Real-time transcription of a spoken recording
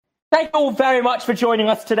Thank you all very much for joining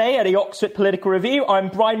us today at the Oxford Political Review. I'm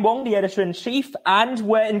Brian Wong, the editor-in-chief, and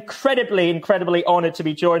we're incredibly honoured to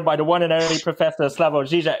be joined by the one and only Professor Slavoj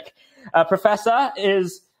Žižek. Professor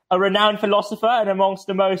is a renowned philosopher and amongst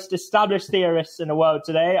the most established theorists in the world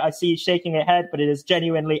today. I see you shaking your head, but it is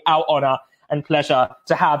genuinely our honour and pleasure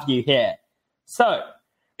to have you here. So,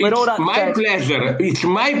 with all that said, pleasure. It's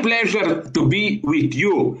my pleasure to be with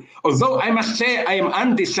you. Although I must say I am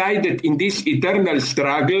undecided in this eternal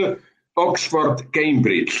struggle,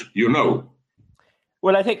 Oxford-Cambridge, you know.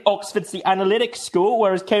 Well, I think Oxford's the analytic school,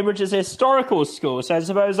 whereas Cambridge is a historical school. So I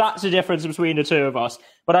suppose that's the difference between the two of us.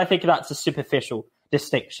 But I think that's a superficial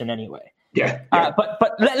distinction anyway. Yeah.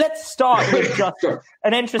 But let's start with just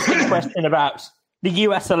an interesting question about the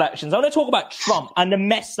US elections. I want to talk about Trump and the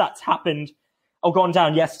mess that's happened or gone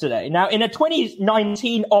down yesterday. Now, in a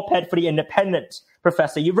 2019 op-ed for The Independent,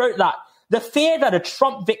 Professor, you wrote that the fear that a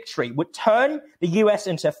Trump victory would turn the US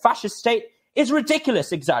into a fascist state is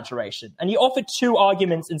ridiculous exaggeration. And you offered two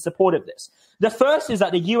arguments in support of this. The first is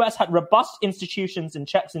that the US had robust institutions and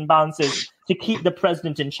checks and balances to keep the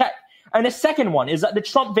president in check. And the second one is that the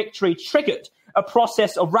Trump victory triggered a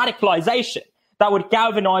process of radicalization that would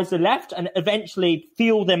galvanize the left and eventually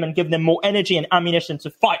fuel them and give them more energy and ammunition to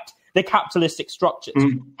fight the capitalistic structures.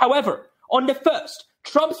 However, on the first,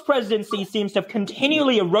 Trump's presidency seems to have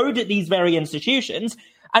continually eroded these very institutions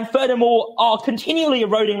and furthermore are continually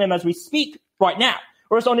eroding them as we speak right now.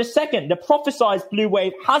 Whereas on the second, the prophesized blue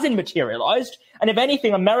wave hasn't materialized. And if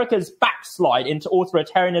anything, America's backslide into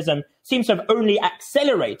authoritarianism seems to have only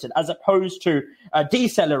accelerated as opposed to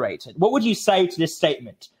decelerated. What would you say to this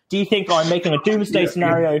statement? Do you think I'm making a doomsday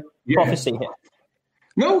scenario prophecy here?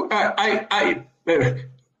 No,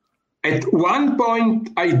 at one point,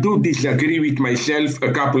 I do disagree with myself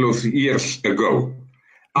a couple of years ago.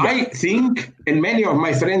 I think, and many of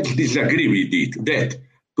my friends disagree with it, that,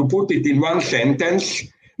 to put it in one sentence,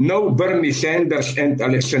 no Bernie Sanders and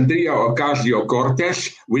Alexandria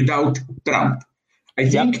Ocasio-Cortez without Trump. I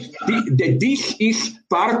think that this is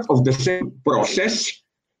part of the same process,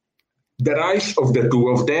 the rise of the two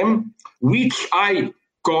of them, which I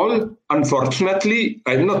call, unfortunately,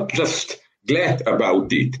 I'm not just glad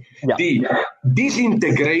about it, the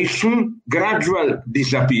disintegration, gradual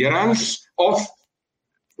disappearance of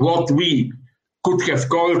what we could have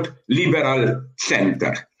called liberal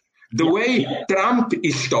center. The way Trump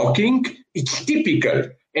is talking, it's typical.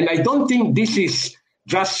 And I don't think this is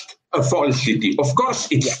just a falsity. Of course,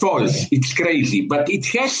 it's false, it's crazy, but it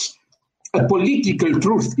has a political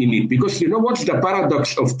truth in it. Because you know what's the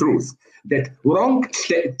paradox of truth? That wrong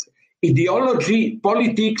ideology,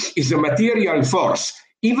 politics is a material force.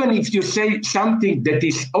 Even if you say something that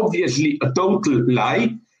is obviously a total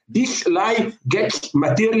lie, this lie gets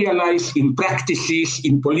materialized in practices,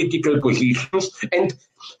 in political positions. And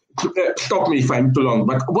stop me if I'm too long.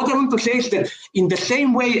 But what I want to say is that in the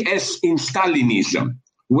same way as in Stalinism,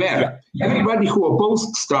 where everybody who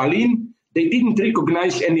opposed Stalin, they didn't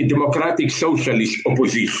recognize any democratic socialist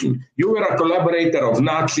opposition. You were a collaborator of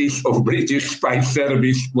Nazis, of British spy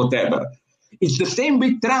service, whatever. It's the same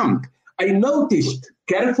with Trump. I noticed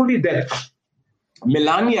carefully that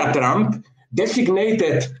Melania Trump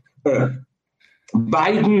designated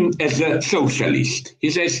Biden as a socialist.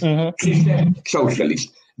 He says he's a socialist.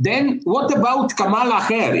 Then what about Kamala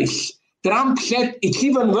Harris? Trump said it's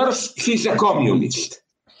even worse, she's a communist.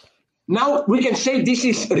 Now, we can say this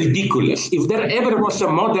is ridiculous. If there ever was a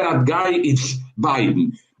moderate guy, it's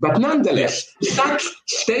Biden. But nonetheless, such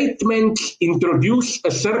statements introduce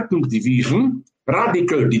a certain division,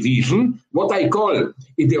 radical division, what I call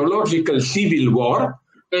ideological civil war.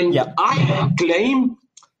 And I claim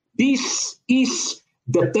this is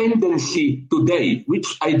the tendency today,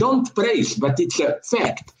 which I don't praise, but it's a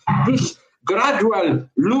fact. This gradual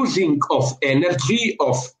losing of energy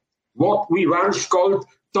of what we once called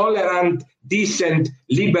tolerant, decent,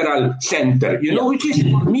 liberal center, which is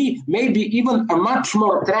for me maybe even a much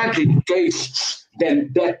more tragic case than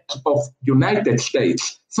that of United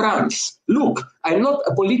States. France, look, I'm not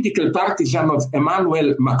a political partisan of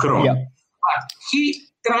Emmanuel Macron, but he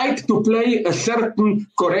tried to play a certain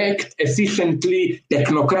correct, efficiently,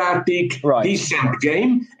 technocratic, decent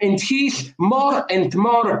game, and he's more and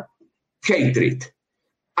more hatred.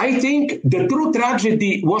 I think the true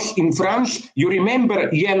tragedy was in France. You remember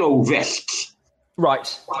yellow vests.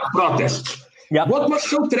 Protests. What was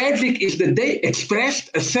so tragic is that they expressed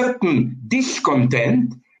a certain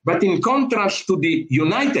discontent, but in contrast to the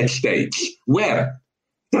United States, where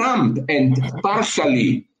Trump and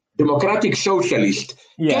partially democratic socialists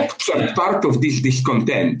captured part of this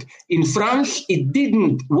discontent. In France, it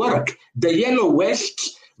didn't work. The yellow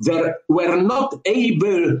vests were not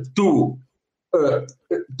able to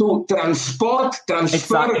transfer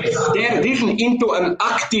their vision into an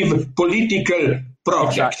active political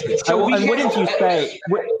project. Exactly. So wouldn't you say,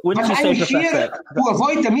 here to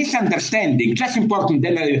avoid a misunderstanding, just important,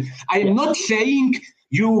 then I am not saying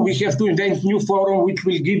we have to invent new forum which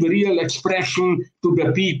will give real expression to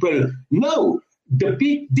the people. No,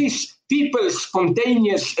 these people's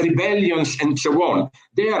spontaneous rebellions and so on,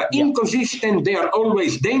 they are inconsistent, they are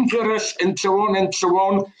always dangerous, and so on and so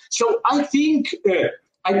on. So I think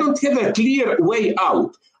I don't have a clear way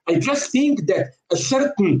out. I just think that a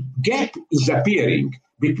certain gap is appearing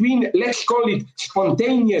between, let's call it,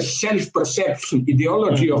 spontaneous self-perception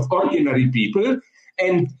ideology of ordinary people,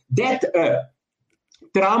 and that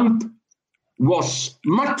Trump was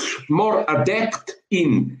much more adept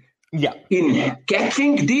in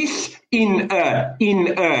catching this,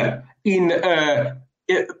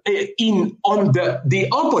 on the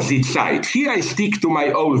opposite side. Here I stick to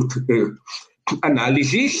my old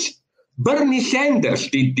analysis. Bernie Sanders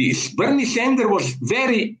did this. Bernie Sanders was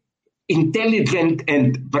very intelligent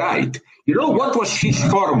and bright. You know what was his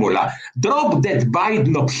formula? Drop that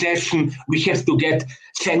Biden obsession. We have to get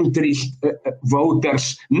centrist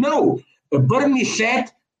voters. No, Bernie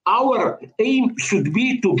said our aim should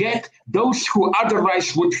be to get those who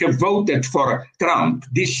otherwise would have voted for Trump,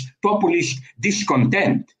 this populist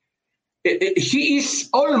discontent. He is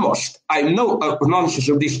almost, I know nonsense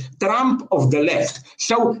of this, Trump of the left.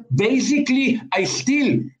 So basically, I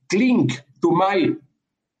still cling to my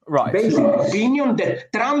basic opinion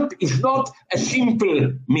that Trump is not a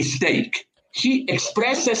simple mistake. He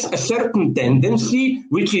expresses a certain tendency,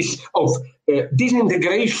 which is of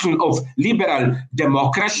disintegration of liberal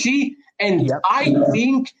democracy. And I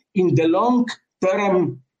think in the long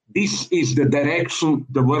term, this is the direction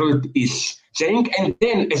the world is saying. And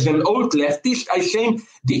then as an old leftist, I say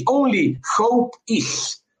the only hope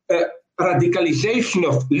is radicalization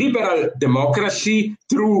of liberal democracy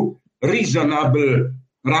through reasonable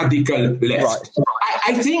radical left. Right.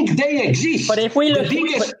 I think they exist. But if we look,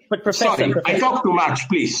 Professor, I talk too much,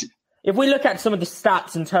 please. If we look at some of the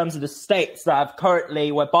stats in terms of the states that have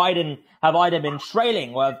currently, where Biden have either been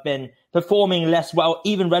trailing or have been performing less well,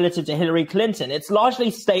 even relative to Hillary Clinton, it's largely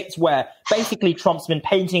states where basically Trump's been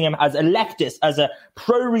painting him as a leftist, as a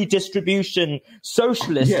pro-redistribution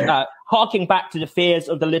socialist, harking back to the fears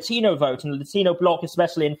of the Latino vote and the Latino bloc,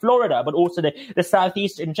 especially in Florida, but also the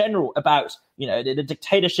Southeast in general, about, the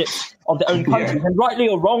dictatorships of their own countries. And rightly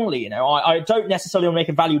or wrongly, I don't necessarily want to make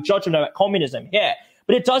a value judgment about communism here.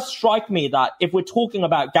 But it does strike me that if we're talking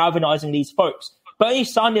about galvanizing these folks, Bernie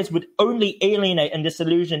Sanders would only alienate and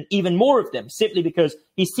disillusion even more of them, simply because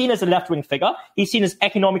he's seen as a left-wing figure, he's seen as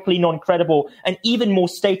economically non-credible, and even more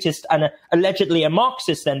statist and allegedly a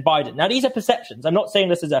Marxist than Biden. Now, these are perceptions. I'm not saying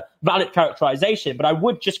this is a valid characterization, but I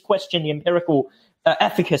would just question the empirical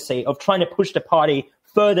efficacy of trying to push the party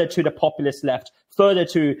further to the populist left, further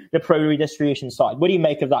to the pro-redistribution side. What do you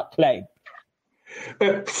make of that claim?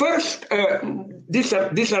 First, these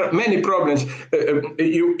are many problems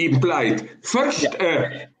you implied. First,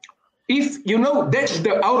 if that's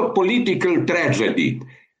our political tragedy.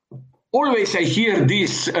 Always I hear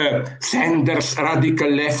this Sanders radical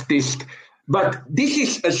leftist, but this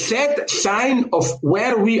is a sad sign of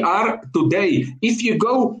where we are today. If you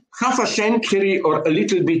go half a century or a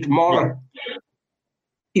little bit more,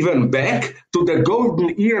 even back to the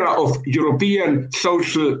golden era of European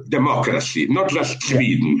social democracy, not just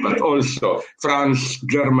Sweden, but also France,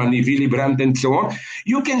 Germany, Willy Brandt, and so on,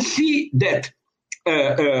 you can see that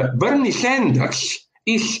Bernie Sanders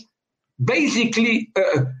is basically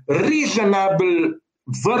a reasonable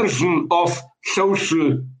version of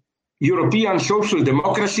European social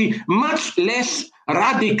democracy, much less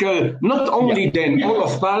radical, not only than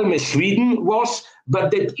Olof Palme, Sweden was,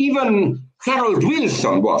 but that even Harold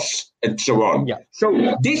Wilson was, and so on. Yeah.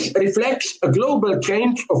 So this reflects a global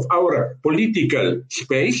change of our political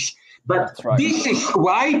space, but this is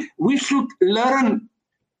why we should learn.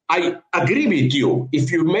 I agree with you. If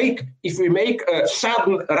we make a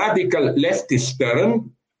sudden radical leftist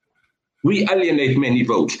turn, we alienate many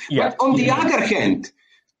votes. Yeah. But on the other hand,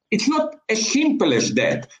 it's not as simple as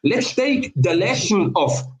that. Let's take the lesson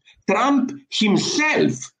of Trump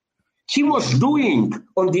himself. He was doing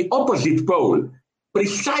on the opposite pole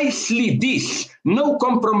precisely this. No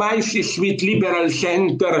compromises with liberal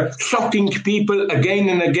center, shocking people again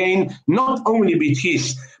and again, not only with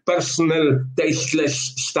his personal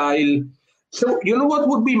tasteless style. So you know what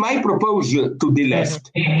would be my proposal to the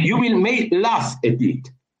left? You may laugh at it,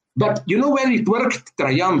 but you know where it worked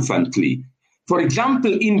triumphantly? For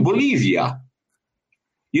example, in Bolivia,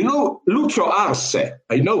 You know Lucio Arce,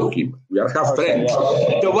 I know him, we are half friends.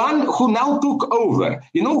 Yeah. The one who now took over,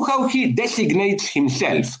 you know how he designates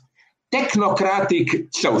himself?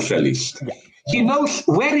 Technocratic socialist. Yeah. He knows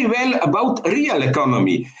very well about real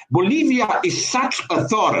economy. Bolivia is such a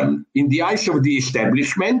thorn in the eyes of the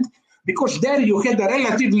establishment because there you had a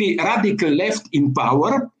relatively radical left in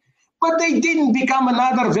power, but they didn't become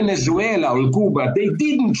another Venezuela or Cuba. They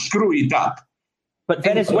didn't screw it up. But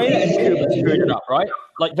Venezuela and Cuba screwed it up, right?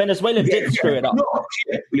 Like Venezuela did screw it up. No,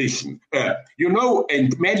 listen, you know,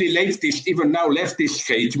 and many leftists, even now leftists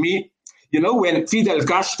hate me. You know, when Fidel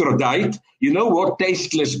Castro died, you know what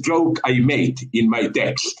tasteless joke I made in my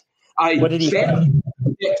text? What did he say?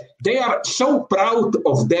 They are so proud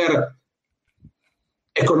of their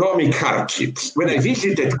economic hardships. When I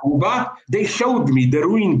visited Cuba, they showed me the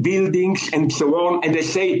ruined buildings and so on, and they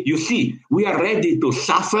say, you see, we are ready to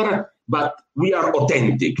suffer, but we are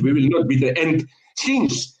authentic. We will not be the end.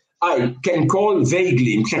 Since I can call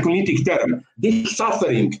vaguely, in psychoanalytic term, this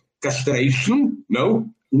suffering castration,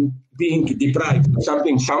 being deprived of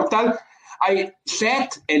something subtle, I said,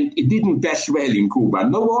 and it didn't pass well in Cuba,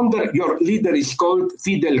 no wonder your leader is called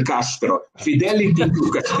Fidel Castro. Fidelity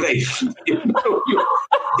to castration. You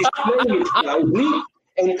display it proudly.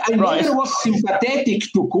 And I never was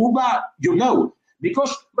sympathetic to Cuba,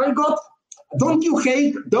 because, my God, don't you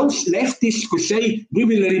hate those leftists who say we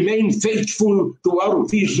will remain faithful to our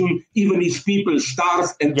vision even if people starve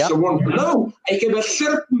and so on? No, I have a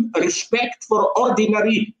certain respect for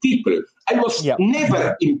ordinary people. I was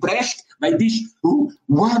never impressed by this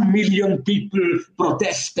 1 million people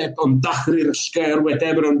protested on Tahrir Square,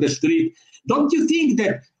 whatever, on the street. Don't you think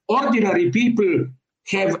that ordinary people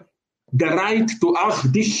have the right to ask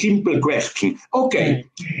this simple question? Okay,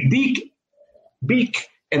 big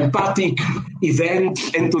empathic events,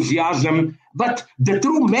 enthusiasm, but the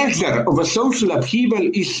true measure of a social upheaval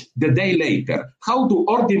is the day later. How do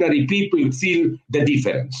ordinary people feel the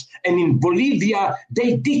difference? And in Bolivia,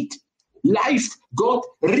 they did. Life got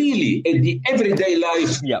really, the everyday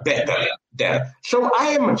life, better there. So I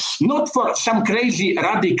am not for some crazy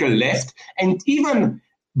radical left, and even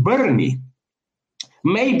Bernie,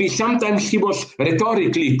 maybe sometimes he was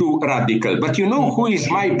rhetorically too radical, but you know who is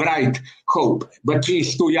my bright hope, but she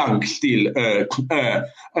is too young still,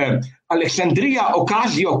 Alexandria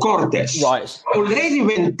Ocasio-Cortez. Right. Already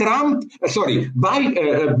when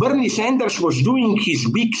Bernie Sanders was doing his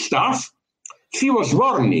big stuff, she was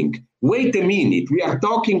warning, wait a minute, we are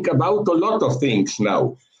talking about a lot of things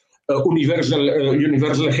now.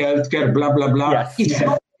 Universal health care, blah, blah, blah. Yes. It's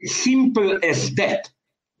not as simple as that.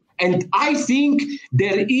 And I think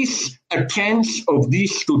there is a chance of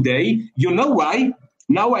this today. You know why?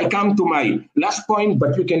 Now I come to my last point,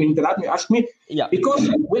 but you can interrupt me, ask me. Yeah. Because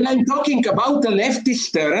when I'm talking about a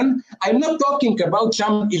leftist turn, I'm not talking about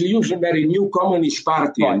some illusionary new communist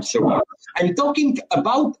party and so on. I'm talking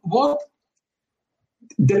about what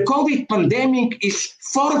the COVID pandemic is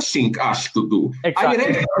forcing us to do. Exactly. I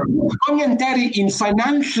read a commentary in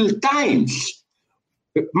Financial Times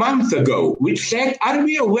a month ago, which said, are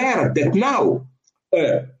we aware that now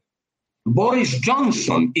Boris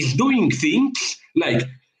Johnson is doing things like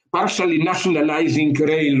partially nationalizing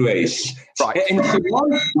railways and so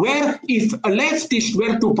on, where if a leftist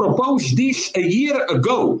were to propose this a year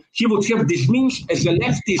ago, he would have dismissed as a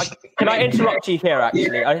leftist. Can I interrupt you here,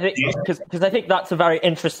 actually? I think because I think that's a very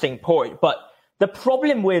interesting point. But the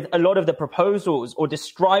problem with a lot of the proposals or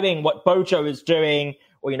describing what Bojo is doing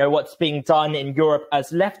or, what's being done in Europe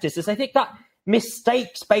as leftists is I think that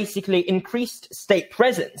mistakes basically increased state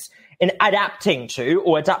presence in adapting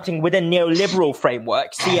within neoliberal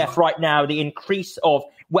framework. CF right now, the increase of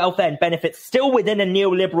welfare and benefits still within a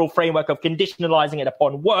neoliberal framework of conditionalizing it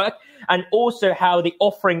upon work, and also how the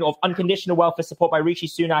offering of unconditional welfare support by Rishi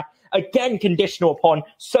Sunak, again conditional upon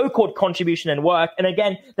so-called contribution and work, and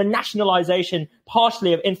again the nationalization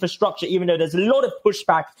partially of infrastructure, even though there's a lot of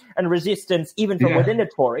pushback and resistance even from within the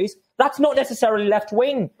Tories. That's not necessarily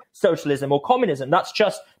left-wing socialism or communism. That's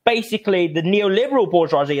just basically the neoliberal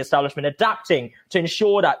bourgeoisie establishment adapting to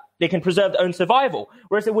ensure that they can preserve their own survival.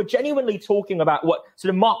 Whereas if we're genuinely talking about what sort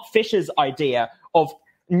of Mark Fisher's idea of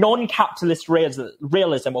non-capitalist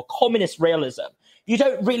realism or communist realism, you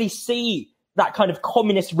don't really see that kind of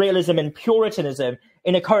communist realism and puritanism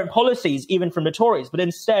in the current policies, even from the Tories. But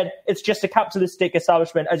instead, it's just a capitalistic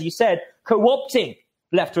establishment, as you said, co-opting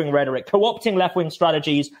left-wing rhetoric, co-opting left-wing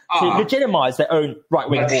strategies to legitimize their own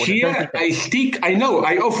right-wing borders. Here I know,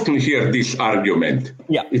 I often hear this argument.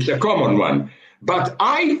 Yeah. It's a common one. But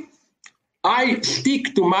I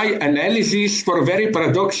stick to my analysis for a very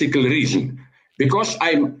paradoxical reason, because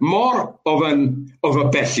I'm more of a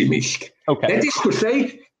pessimist. Okay. That is to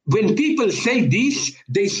say, when people say this,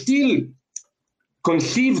 they still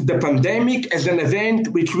conceive the pandemic as an event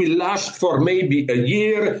which will last for maybe a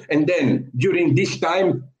year, and then during this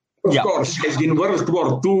time, of course, as in World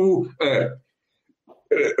War II,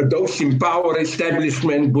 those in power,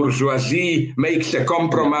 establishment, bourgeoisie, makes a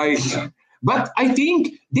compromise. But I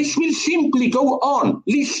think this will simply go on.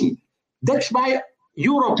 Listen, that's why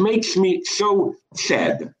Europe makes me so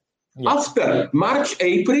sad. After March,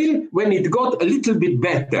 April, when it got a little bit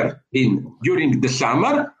better during the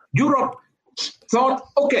summer, Europe thought,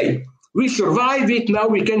 okay, we survive it, now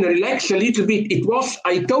we can relax a little bit.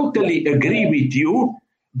 I totally agree with you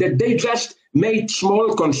that they just made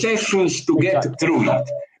small concessions to get through it.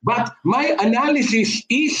 But my analysis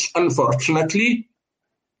is, unfortunately,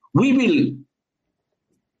 we will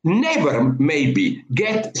never maybe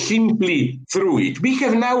get simply through it. We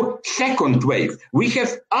have now second wave. We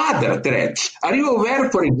have other threats. Are you aware,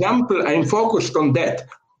 for example, I'm focused on that.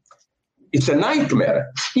 It's a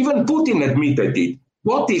nightmare. Even Putin admitted it.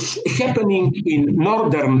 What is happening in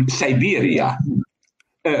northern Siberia?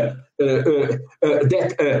 That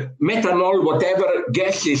methanol, whatever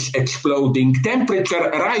gas is exploding, temperature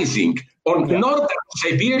rising. On northern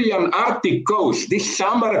Siberian Arctic coast this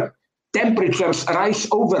summer, temperatures rise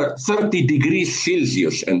over 30 degrees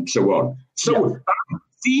Celsius and so on. So I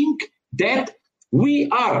think that we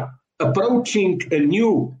are approaching a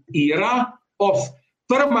new era of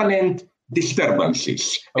permanent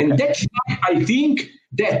disturbances. And that's why I think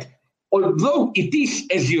that although it is,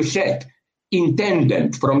 as you said,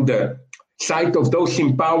 intended from the side of those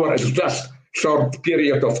in power as just short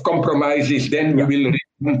period of compromises, then we will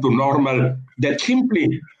return to normal, that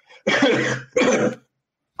simply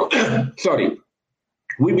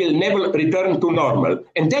we will never return to normal.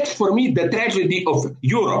 And that's for me the tragedy of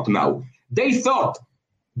Europe now. They thought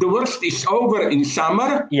the worst is over in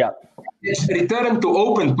summer. Let's return to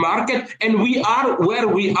open market, and we are where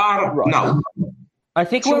we are now. I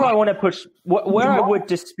think where I want to push, where I would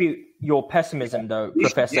dispute your pessimism, though,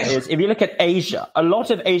 Professor, is if you look at Asia, a lot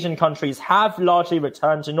of Asian countries have largely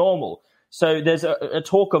returned to normal. So there's a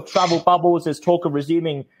talk of travel bubbles, there's talk of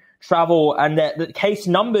resuming travel, and the case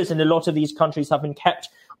numbers in a lot of these countries have been kept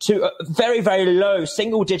to very, very low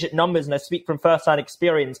single-digit numbers. And I speak from first-hand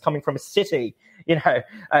experience coming from a city, in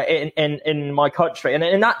my country. And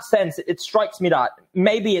in that sense, it strikes me that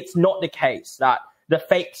maybe it's not the case that the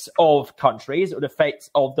fates of countries or the fates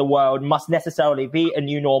of the world must necessarily be a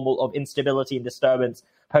new normal of instability and disturbance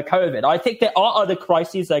per COVID. I think there are other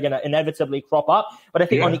crises that are going to inevitably crop up, but I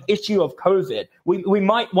think on the issue of COVID, we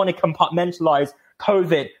might want to compartmentalize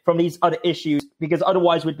COVID from these other issues, because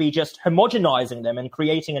otherwise we'd be just homogenizing them and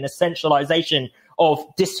creating an essentialization of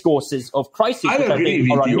discourses of crises. I agree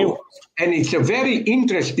with you. And it's a very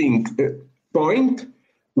interesting point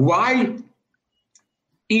why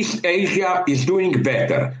East Asia is doing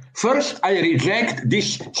better. First, I reject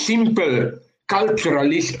this simple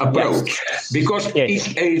culturalist approach because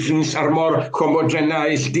East Asians are more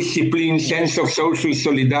homogenized, disciplined, sense of social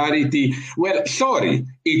solidarity. Well, sorry,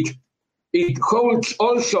 it holds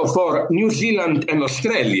also for New Zealand and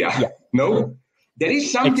Australia. No, there is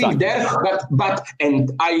something there, but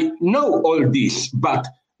and I know all this, but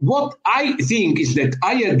what I think is that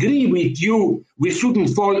I agree with you. We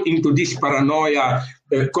shouldn't fall into this paranoia.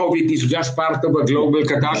 COVID is just part of a global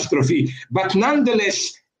catastrophe. But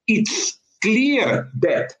nonetheless, it's clear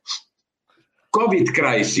that COVID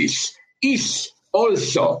crisis is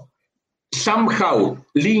also somehow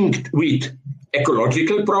linked with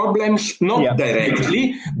ecological problems, not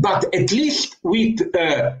directly, but at least with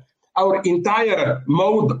our entire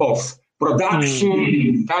mode of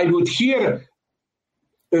production. I would here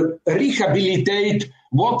rehabilitate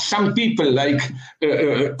what some people like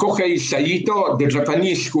Kohei Saito, the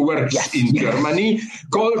Japanese who works in Germany,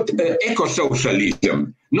 called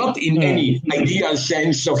eco-socialism. Not in any ideal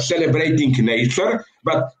sense of celebrating nature,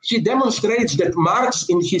 but he demonstrates that Marx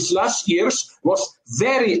in his last years was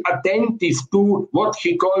very attentive to what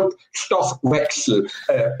he called Stoffwechsel,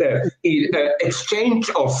 exchange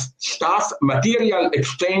of stuff, material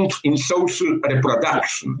exchange in social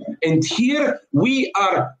reproduction. And here we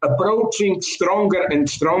are approaching stronger and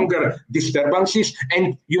stronger disturbances.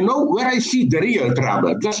 And you know where I see the real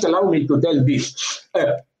trouble? Just allow me to tell this.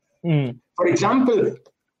 For example,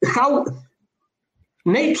 how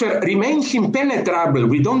nature remains impenetrable.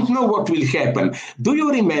 We don't know what will happen. Do you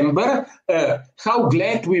remember how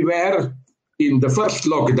glad we were in the first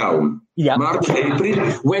lockdown, March,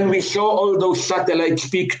 April, when we saw all those satellites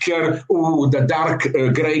picture, the dark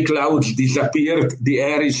gray clouds disappeared, the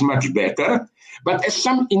air is much better. But as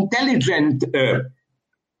some intelligent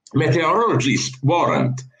meteorologists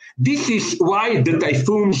warned, This is why the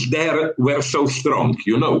typhoons there were so strong,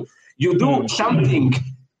 You do something,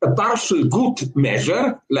 a partial good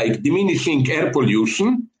measure, like diminishing air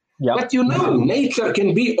pollution, but nature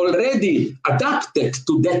can be already adapted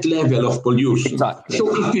to that level of pollution. Exactly.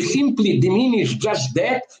 So if you simply diminish just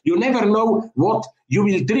that, you never know what you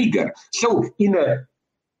will trigger. So in a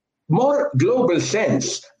more global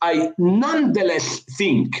sense, I nonetheless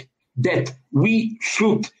think that we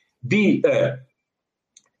should be,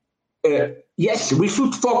 yes, we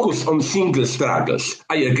should focus on single struggles.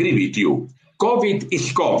 I agree with you. COVID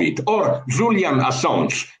is COVID, or Julian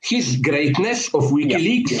Assange. His greatness of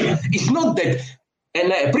WikiLeaks is not that,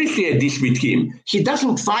 and I appreciate this with him, he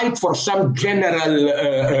doesn't fight for some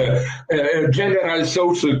general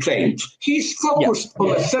social change. He's focused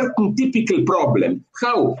on a certain typical problem,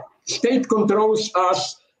 how state controls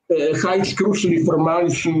us, hides crucial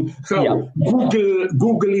information, how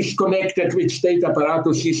Google is connected with state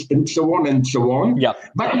apparatuses, and so on and so on.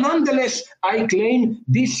 But nonetheless, I claim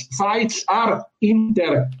these fights are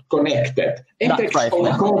interconnected. Attacks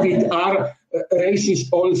on COVID are racist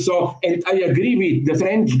also, and I agree with the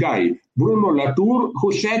French guy, Bruno Latour,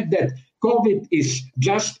 who said that COVID is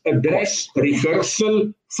just a dress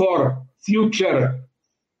rehearsal for future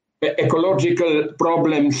ecological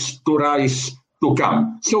problems to rise to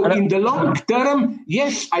come. So in the long term,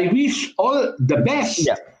 yes, I wish all the best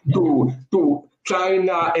to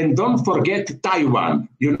China, and don't forget Taiwan.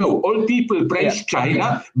 All people praise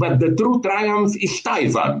China, but the true triumph is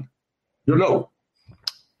Taiwan.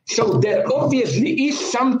 So there obviously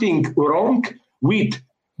is something wrong with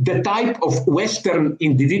the type of Western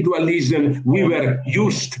individualism we were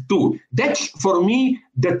used to. That's, for me,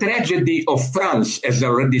 the tragedy of France, as I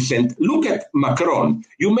already said. Look at Macron.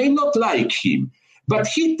 You may not like him, but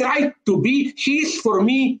he tried to be, he is, for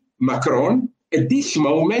me, Macron, at this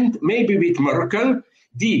moment, maybe with Merkel,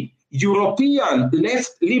 the European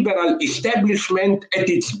left liberal establishment at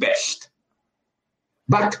its best.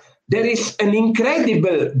 But there is an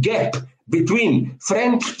incredible gap between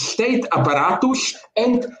French state apparatus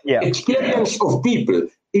and experience of people.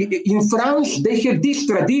 In France, they have this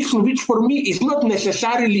tradition, which for me is not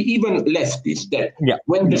necessarily even leftist, that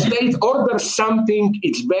when the state orders something,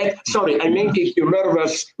 it's bad. Sorry, I'm making you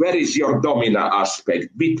nervous. Where is your domina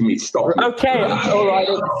aspect? Beat me, stop me. Okay, all right.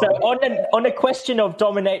 So on the question of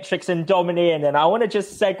dominatrix and domineering, and I want to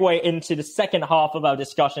just segue into the second half of our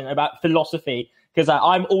discussion about philosophy, because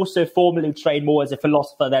I'm also formally trained more as a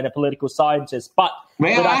philosopher than a political scientist. But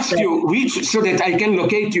may I ask you which, so that I can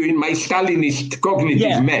locate you in my Stalinist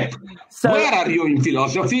cognitive map? So, where are you in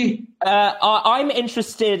philosophy? I'm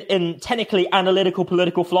interested in technically analytical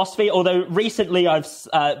political philosophy, although recently I've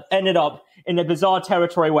ended up in a bizarre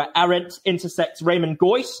territory where Arendt intersects Raymond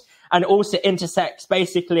Geuss and also intersects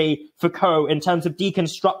basically Foucault in terms of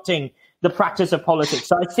deconstructing the practice of politics.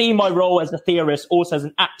 So I see my role as a theorist, also as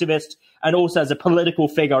an activist, and also as a political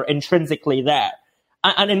figure intrinsically there.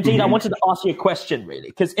 And indeed, I wanted to ask you a question, really,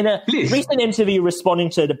 because in a recent interview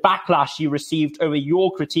responding to the backlash you received over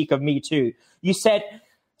your critique of Me Too, you said,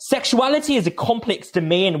 sexuality is a complex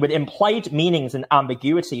domain with implied meanings and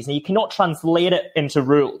ambiguities, and you cannot translate it into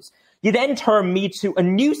rules. You then term Me Too a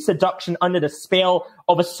new seduction under the spell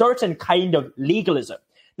of a certain kind of legalism.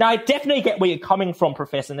 Now, I definitely get where you're coming from,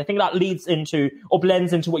 Professor, and I think that leads into, or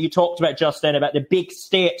blends into what you talked about just then, about the big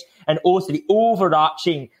state and also the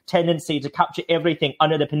overarching tendency to capture everything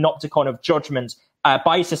under the panopticon of judgment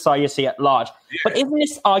by society at large. But isn't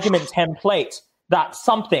this argument template that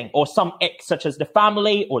something or some X, such as the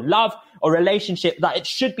family or love or relationship, that it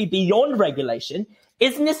should be beyond regulation?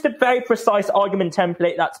 Isn't this the very precise argument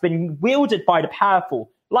template that's been wielded by the powerful,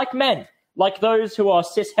 like men, like those who are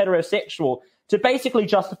cis heterosexual, to basically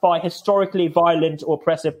justify historically violent or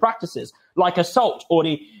oppressive practices like assault or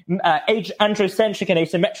the androcentric and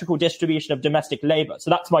asymmetrical distribution of domestic labor? So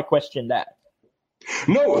that's my question there.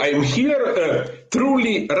 No, I'm here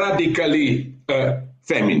truly radically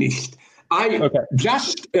feminist. I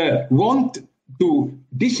just want to,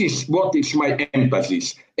 this is what is my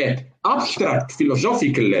emphasis, at abstract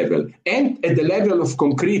philosophic level and at the level of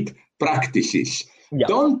concrete practices.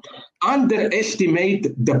 Don't underestimate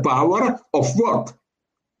the power of what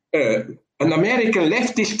an American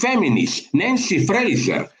leftist feminist, Nancy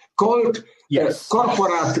Fraser, called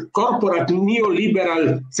corporate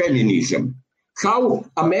neoliberal feminism. How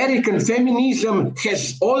American feminism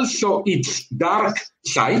has also its dark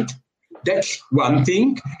side. That's one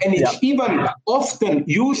thing. And it's even often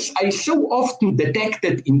used, I so often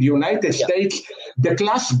detected in the United States, the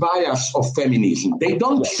class bias of feminism. They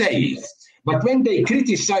don't say it, But when they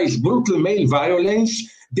criticize brutal male violence,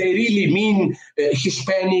 they really mean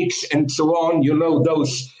Hispanics and so on,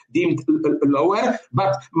 those deemed lower.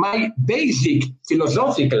 But my basic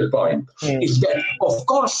philosophical point is that, of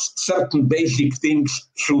course, certain basic things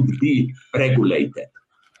should be regulated.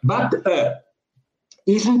 But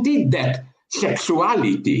isn't it that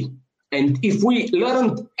sexuality, and if we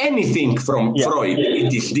learned anything from Freud,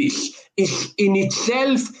 it is this, is in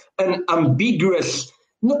itself an ambiguous,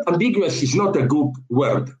 not ambiguous is not a good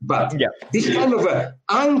word, but this kind of a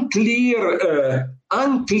unclear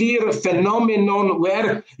phenomenon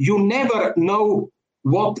where you never know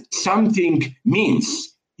what something means.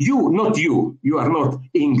 You are not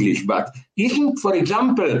English, but isn't, for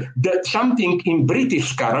example, something in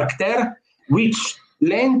British character which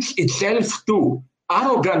lends itself to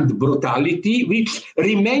arrogant brutality, which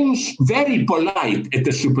remains very polite at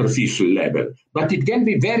a superficial level, but it can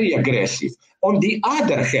be very aggressive. On the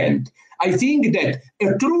other hand, I think that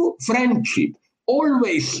a true friendship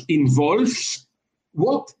always involves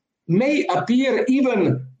what may appear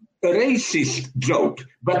even a racist joke,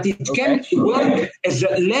 but it can work as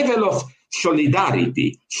a level of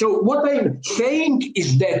solidarity. So what I'm saying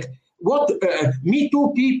is that what Me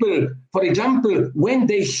Too people, for example, when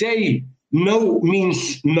they say no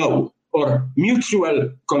means no, or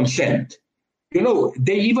mutual consent,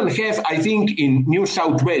 they even have, I think, in New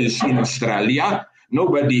South Wales in Australia,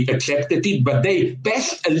 nobody accepted it, but they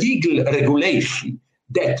passed a legal regulation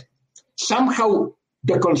that somehow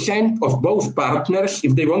the consent of both partners,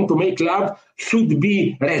 if they want to make love, should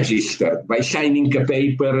be registered by signing a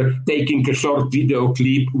paper, taking a short video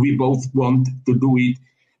clip. We both want to do it.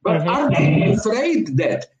 But are they afraid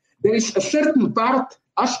that there is a certain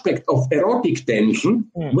aspect of erotic tension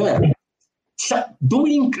where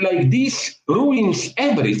doing like this ruins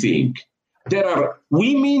everything? There are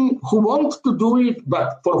women who want to do it,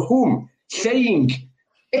 but for whom saying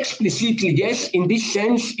explicitly yes in this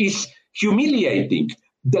sense is humiliating.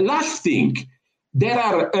 The last thing, there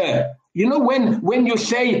are, when you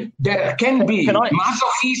say there can be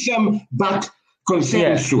masochism, but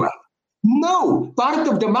consensual. No, part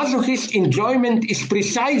of the masochist enjoyment is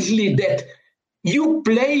precisely that you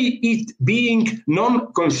play it being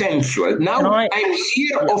non-consensual. Now, I'm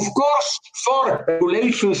here, of course, for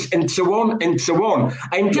regulations and so on and so on.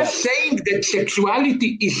 I'm just saying that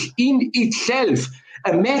sexuality is in itself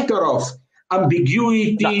a matter of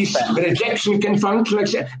ambiguities, rejection can function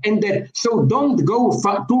like that, and that, so don't go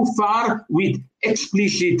too far with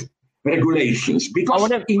explicit regulations,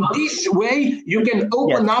 because in this way you can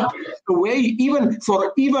open up a way even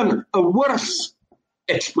for a worse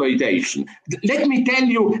exploitation. Let me tell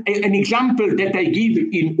you an example that I give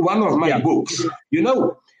in one of my books.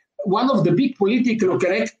 One of the big political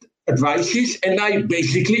correct advices, and I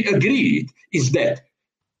basically agree, is that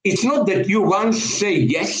it's not that you once say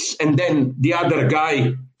yes and then the other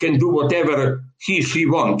guy can do whatever she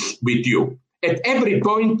wants with you. At every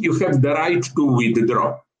point you have the right to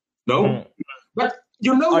withdraw. No? But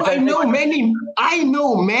I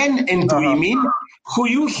know men and women who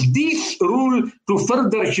use this rule to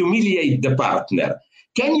further humiliate the partner.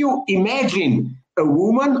 Can you imagine a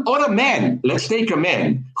woman or a man, let's take a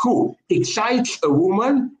man, who excites a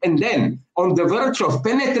woman and then on the verge of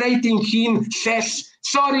penetrating him says,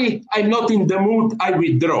 sorry, I'm not in the mood, I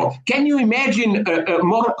withdraw. Can you imagine a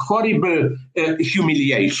more horrible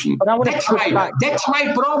humiliation? That's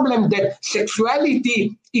my problem, that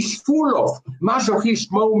sexuality is full of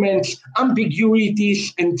masochist moments,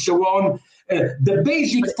 ambiguities, and so on. The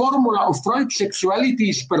basic formula of Freud's sexuality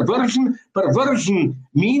is perversion. Perversion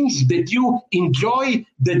means that you enjoy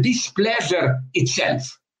the displeasure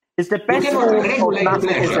itself. Is the best form of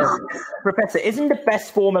masochism, Professor, isn't the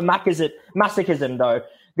best form of masochism, though,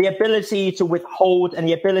 the ability to withhold and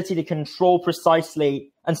the ability to control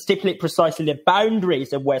precisely and stipulate precisely the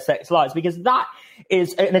boundaries of where sex lies? Because that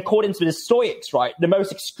is, in accordance with the Stoics, right, the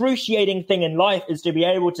most excruciating thing in life is to be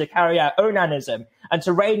able to carry out onanism and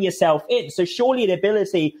to rein yourself in. So surely the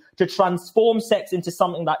ability to transform sex into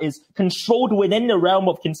something that is controlled within the realm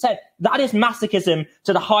of consent, that is masochism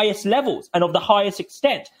to the highest levels and of the highest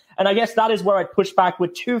extent. And I guess that is where I'd push back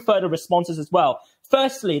with two further responses as well.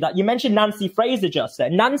 Firstly, that you mentioned Nancy Fraser just there.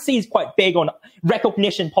 Nancy is quite big on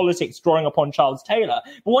recognition politics drawing upon Charles Taylor.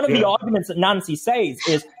 But one of the arguments that Nancy says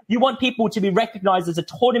is you want people to be recognized as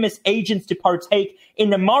autonomous agents to partake in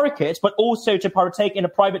the market, but also to partake in a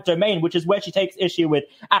private domain, which is where she takes issue with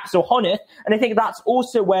Axel Honneth. And I think that's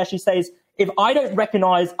also where she says, if I don't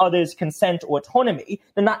recognize others' consent or autonomy,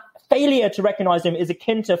 then that failure to recognize them is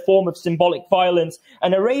akin to a form of symbolic violence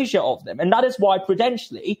and erasure of them. And that is why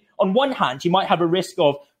prudentially, on one hand, you might have a risk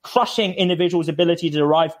of crushing individuals' ability to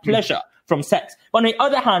derive pleasure from sex. But on the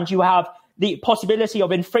other hand, you have the possibility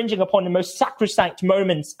of infringing upon the most sacrosanct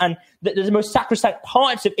moments and the most sacrosanct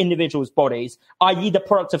parts of individuals' bodies, i.e. the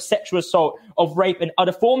product of sexual assault, of rape, and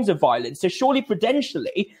other forms of violence. So surely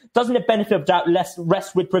prudentially, doesn't the benefit of doubt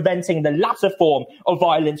rest with preventing the latter form of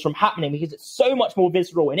violence from happening, because it's so much more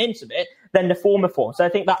visceral and intimate than the former form? So I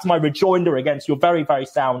think that's my rejoinder against your very, very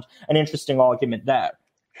sound and interesting argument there.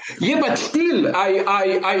 Yeah, but still,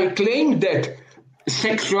 I claim that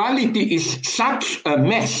sexuality is such a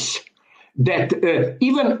mess that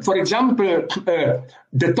even, for example,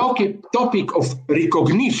 the topic of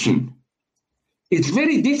recognition, it's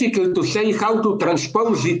very difficult to say how to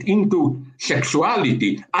transpose it into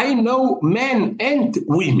sexuality. I know men and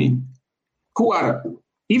women who are,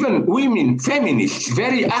 even women, feminists,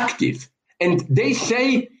 very active, and they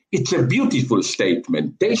say it's a beautiful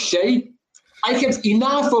statement. They say, I have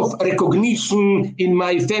enough of recognition in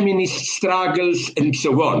my feminist struggles and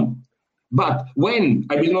so on. But when,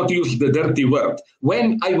 I will not use the dirty word,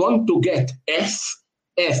 when I want to get F,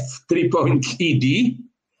 3 points ED,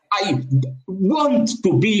 I want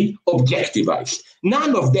to be objectivized.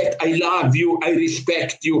 None of that, I love you, I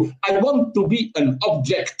respect you. I want to be an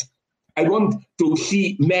object. I want to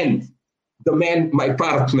see the man, my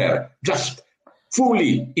partner, just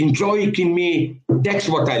fully enjoying me. That's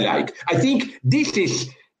what I like. I think this is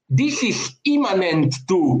immanent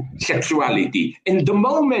to sexuality. And the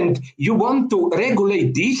moment you want to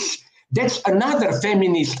regulate this, that's another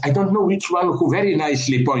feminist, I don't know which one, who very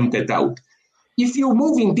nicely pointed out. If you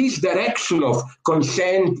move in this direction of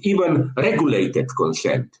consent, even regulated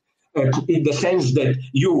consent, in the sense that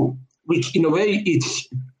which in a way it's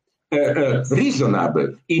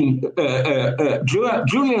reasonable. Julian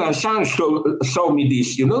Assange saw me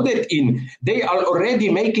this. You know that they are already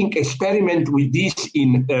making experiment with this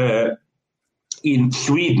in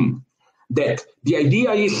Sweden. That the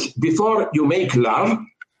idea is, before you make love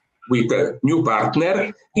with a new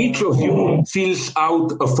partner, each of you fills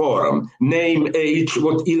out a form, name, age,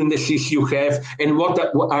 what illnesses you have, and what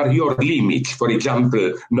are your limits. For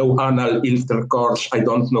example, no anal intercourse, I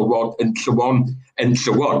don't know what, and so on and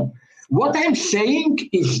so on. What I'm saying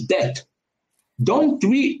is that don't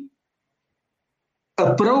we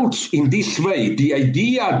approach in this way the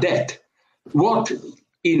idea that what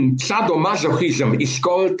in sadomasochism is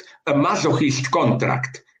called a masochist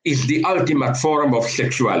contract is the ultimate form of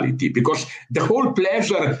sexuality? Because the whole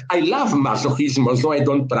pleasure, I love masochism, although I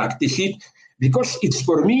don't practice it, because it's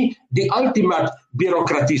for me the ultimate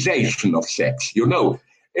bureaucratization of sex, you know.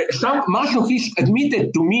 Some masochists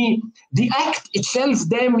admitted to me the act itself,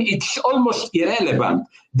 them, it's almost irrelevant.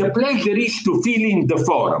 The pleasure is to fill in the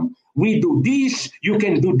form. We do this, you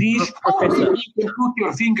can do this, Professor, you can put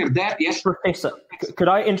your finger there. Yes, Professor, could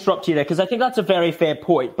I interrupt you there? Because I think that's a very fair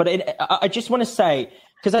point. But I just want to say,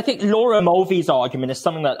 because I think Laura Mulvey's argument is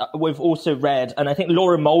something that we've also read, and I think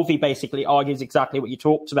Laura Mulvey basically argues exactly what you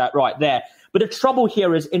talked about right there. But the trouble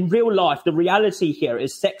here is, in real life, the reality here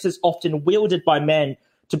is sex is often wielded by men,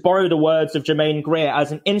 to borrow the words of Germaine Greer,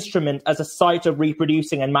 as an instrument, as a site of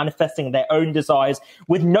reproducing and manifesting their own desires,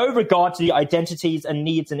 with no regard to the identities and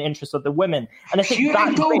needs and interests of the women. And I think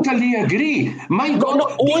I totally agree. My God,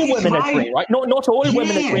 not all women agree, right? Not all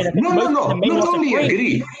women agree. No. Not only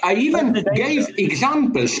agree. I even gave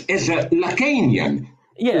examples as a Lacanian.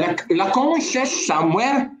 Yeah. Lacan says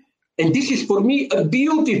somewhere, and this is for me a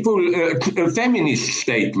beautiful feminist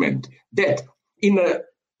statement, that in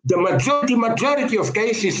the majority of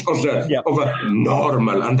cases of a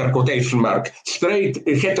normal, under quotation mark, straight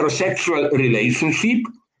heterosexual relationship,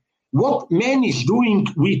 what man is doing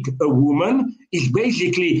with a woman is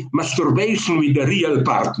basically masturbation with a real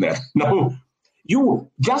partner. Now, you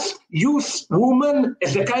just use woman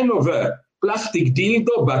as a kind of a plastic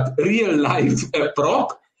dildo, but real life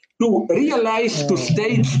prop, to realize, to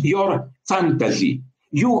stage your fantasy.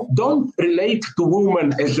 You don't relate to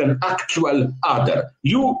woman as an actual other.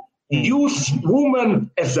 You use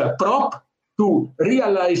woman as a prop to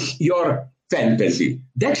realize your fantasy.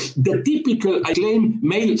 That's the typical, I claim,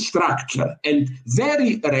 male structure. And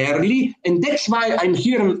very rarely, and that's why I'm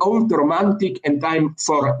here an old romantic and I'm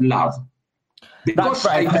for love. Because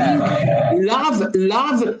I think love,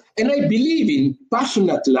 and I believe in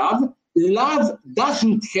passionate love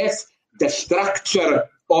doesn't have the structure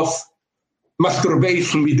of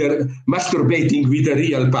masturbating with a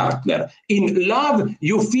real partner. In love,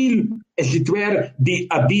 you feel as it were, the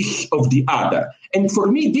abyss of the other. And for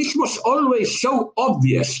me, this was always so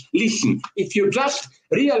obvious. Listen, if you just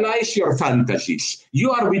realize your fantasies,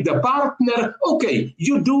 you are with a partner, okay,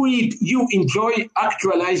 you do it, you enjoy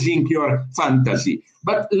actualizing your fantasy.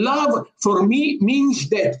 But love, for me, means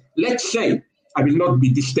that, let's say, I will not be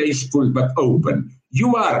distasteful, but open.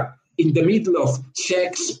 You are in the middle of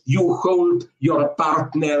sex, you hold your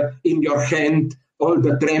partner in your hand, all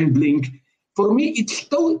the trembling. For me, it's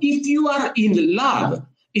so, if you are in love,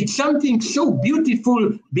 it's something so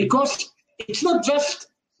beautiful because it's not just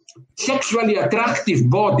sexually attractive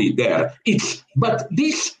body there. But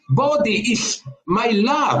this body is my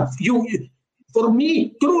love. For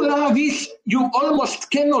me, true love is you almost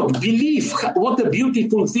cannot believe what a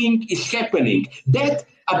beautiful thing is happening. That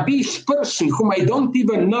abyss person whom I don't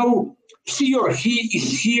even know, she or he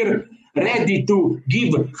is here ready to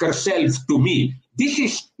give herself to me. This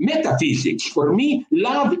is metaphysics. For me,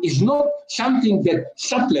 love is not something that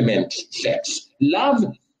supplements sex. Love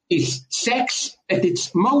is sex at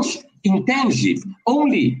its most intensive.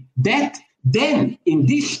 Only that, then, in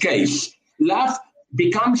this case, love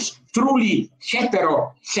becomes truly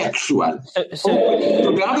heterosexual.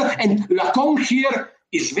 And Lacan here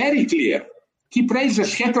is very clear. He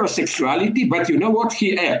praises heterosexuality, but you know what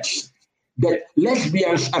he adds? That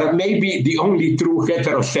lesbians are maybe the only true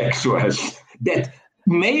heterosexuals. That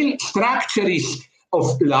male structure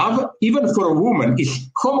of love, even for a woman, is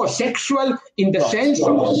homosexual in the sense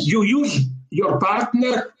you use your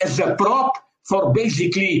partner as a prop for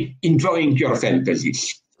basically enjoying your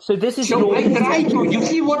fantasies. So this is you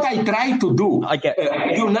see what I try to do? I get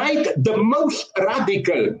unite the most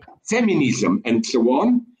radical feminism and so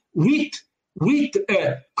on with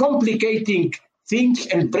complicating things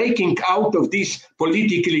and breaking out of this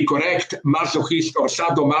politically correct masochist or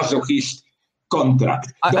sadomasochist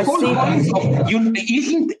contract. The whole point of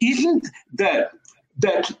isn't that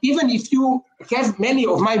even if you have, many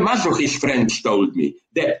of my masochist friends told me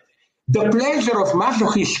that the pleasure of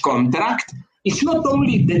masochist contract is not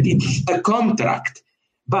only that it's a contract,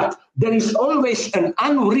 but there is always an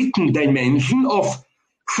unwritten dimension of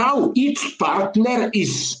how each partner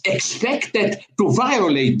is expected to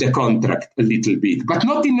violate the contract a little bit, but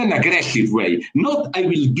not in an aggressive way. Not I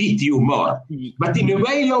will beat you more, but in a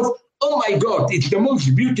way of, oh my God, it's the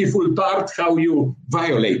most beautiful part how you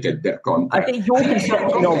violated their contract. I think your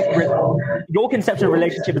conception of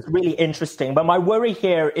relationship is really interesting, but my worry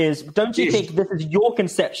here is, don't you think this is your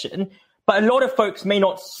conception, but a lot of folks may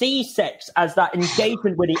not see sex as that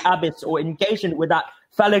engagement with the abyss or engagement with that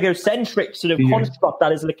phallogocentric sort of construct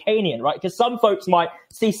that is Lacanian, right? Because some folks might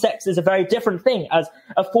see sex as a very different thing, as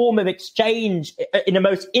a form of exchange in a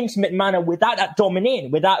most intimate manner without that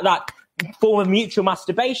dominant, without that form of mutual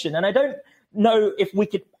masturbation. And I don't know if we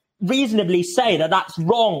could reasonably say that that's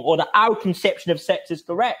wrong or that our conception of sex is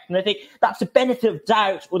correct. And I think that's the benefit of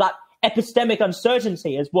doubt, or that epistemic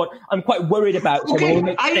uncertainty is what I'm quite worried about.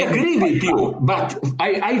 Okay, I agree with you, but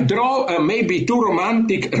I draw a maybe too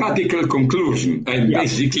romantic radical conclusion. I'm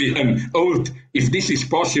basically an old, if this is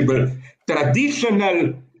possible,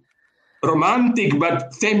 traditional romantic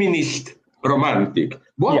but feminist romantic.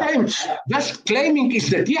 What I'm just claiming is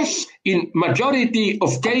that yes, in majority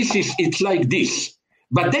of cases it's like this.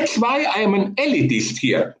 But that's why I am an elitist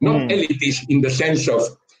here, not elitist in the sense of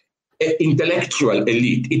intellectual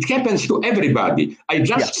elite. It happens to everybody. I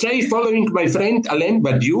just say, following my friend Alain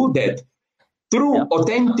Badiou, that true,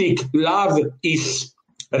 authentic love is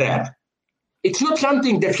rare. It's not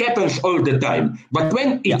something that happens all the time, but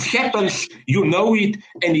when it happens, you know it,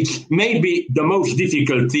 and it's maybe the most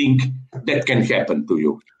difficult thing that can happen to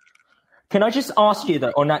you. Can I just ask you,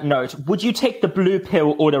 though, on that note, would you take the blue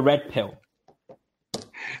pill or the red pill?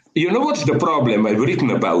 You know what's the problem? I've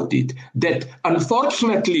written about it. That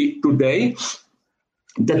unfortunately today,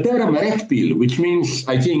 the term red pill, which means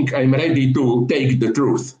I think I'm ready to take the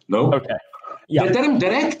truth, no? Okay. Yeah. The term the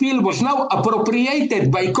red pill was now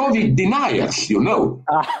appropriated by COVID deniers, you know.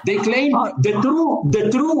 They claim the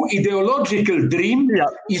true ideological dream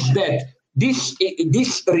is that this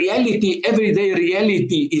reality, everyday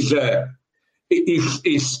reality, is a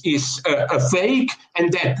fake,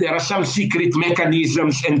 and that there are some secret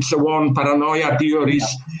mechanisms and so on, paranoia theories.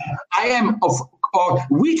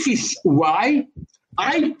 Which is why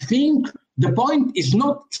I think the point is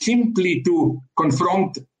not simply to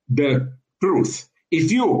confront the truth.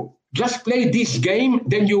 If you just play this game,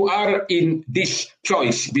 then you are in this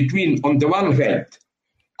choice between, on the one hand,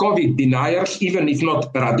 COVID deniers, even if not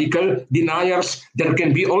radical deniers. There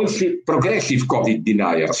can be also progressive COVID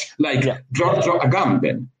deniers, like Giorgio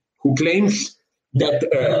Agamben, who claims that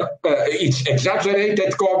it's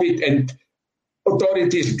exaggerated COVID and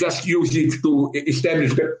authorities just use it to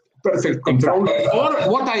establish the perfect control, or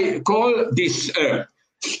what I call this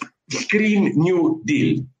Green New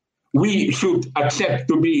Deal. We should accept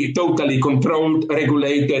to be totally controlled,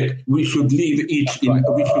 regulated. We should leave it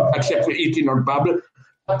we should accept it in our bubble.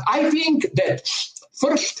 But I think that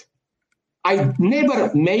first, I never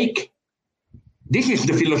make, this is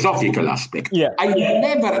the philosophical aspect. Yeah. I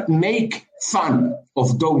never make fun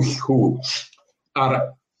of those who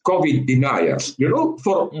are COVID deniers.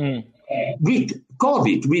 With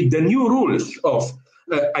COVID, with the new rules of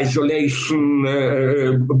isolation,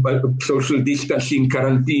 social distancing,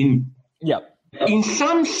 quarantine. Yeah. In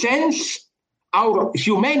some sense, our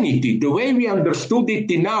humanity, the way we understood it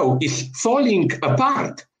now, is falling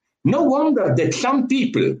apart. No wonder that some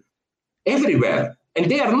people everywhere, and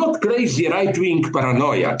they are not crazy right-wing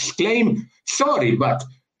paranoiacs, claim, sorry, but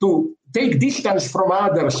to take distance from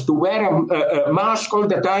others, to wear a mask all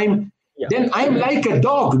the time, then I'm like a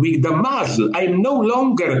dog with the muzzle. I'm no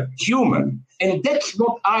longer human. And that's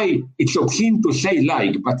what it's obscene to say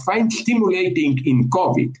but find stimulating in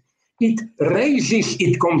COVID.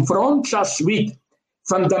 It confronts us with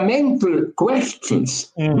fundamental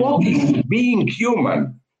questions. What is being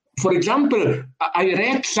human? For example, I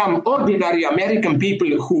read some ordinary American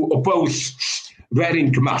people who oppose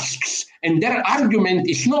wearing masks. And their argument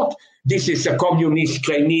is not, this is a communist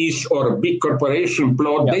Chinese or big corporation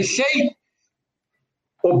plot. Yeah. They say,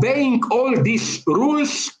 obeying all these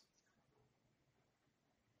rules,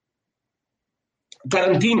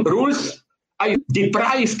 quarantine rules, I'm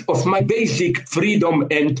deprived of my basic freedom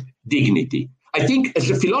and dignity. I think as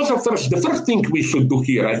a philosophers, the first thing we should do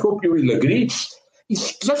here, I hope you will agree,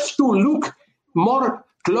 is just to look more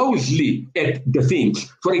closely at the things.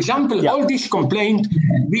 For example, all this complaint,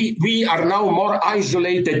 we are now more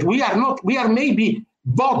isolated. We are maybe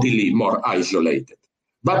bodily more isolated.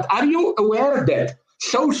 But are you aware that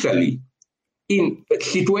socially, in a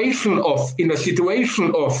situation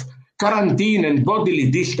of quarantine and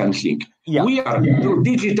bodily distancing, we are through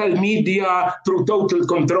digital media, through total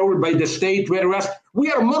control by the state, whereas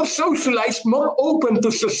we are more socialized, more open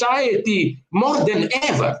to society, more than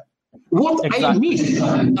ever. What I miss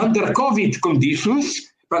under COVID conditions,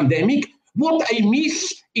 pandemic, what I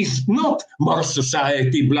miss is not more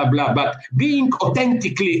society, blah, blah, but being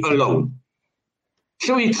authentically alone.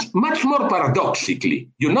 So it's much more paradoxically,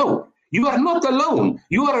 you are not alone.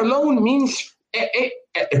 You are alone means,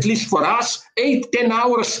 at least for us, 8-10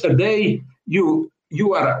 hours a day, you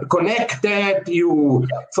are connected, you're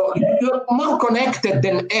more connected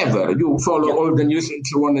than ever. You follow all the news and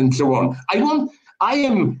so on and so on.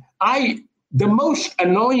 The most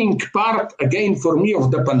annoying part, again, for me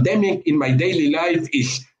of the pandemic in my daily life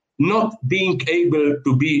is not being able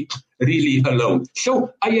to be really alone.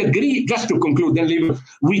 So I agree, just to conclude and leave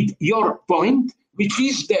with your point, which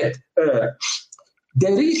is that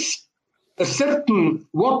there is a certain,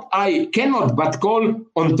 what I cannot but call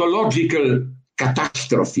ontological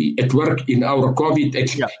catastrophe at work in our COVID,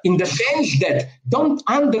 in the sense that don't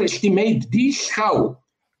underestimate this, how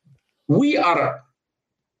we are,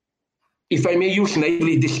 if I may use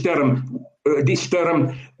naively this term,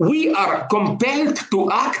 we are compelled to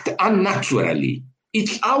act unnaturally.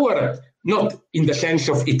 It's our, not in the sense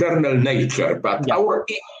of eternal nature, but our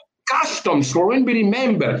customs. For when we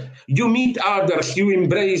remember, you meet others, you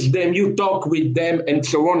embrace them, you talk with them, and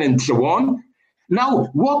so on and so on. Now,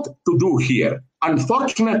 what to do here?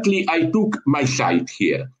 Unfortunately, I took my side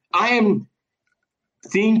here. I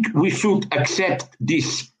think we should accept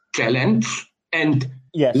this challenge and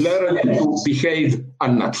learn to behave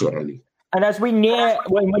unnaturally. And as we're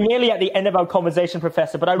nearly at the end of our conversation,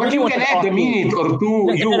 Professor, but really want to add a minute or two.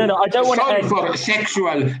 No, I don't want to end. For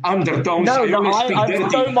sexual undertones. I'm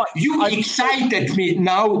so much. You excited me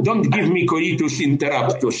now. Don't give me coitus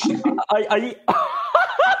interruptus.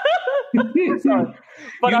 Sorry.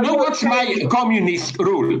 But what's my communist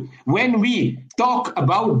rule? When we talk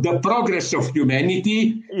about the progress of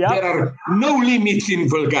humanity, there are no limits in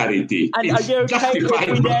vulgarity. And it's are you okay justified.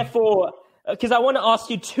 If we therefore, because I want to ask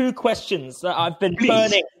you two questions that I've been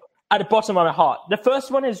burning at the bottom of my heart. The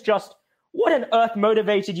first one is just, what on earth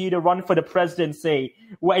motivated you to run for the presidency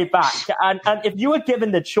way back? And if you were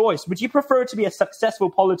given the choice, would you prefer to be a successful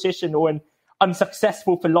politician or an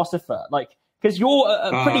unsuccessful philosopher? Because you're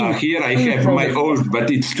a pretty... Here I have my old, but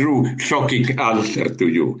it's true, shocking answer to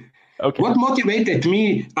you. Okay. What motivated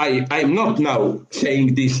me, I'm not now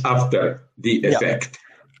saying this after the effect.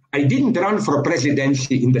 I didn't run for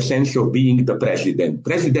presidency in the sense of being the president.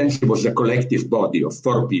 Presidency was a collective body of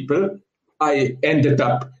 4 people. I ended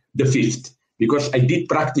up the 5th because I did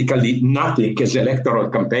practically nothing as electoral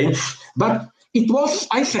campaign. But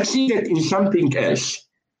I succeeded in something else.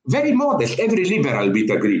 Very modest. Every liberal would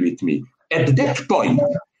agree with me. At that point,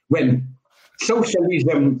 when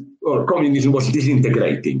socialism or communism was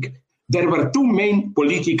disintegrating, there were two main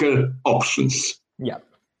political options. Yeah.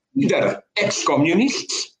 Either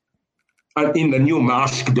ex-communists, in the new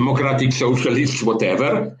mask, democratic socialists,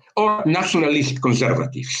 whatever, or nationalist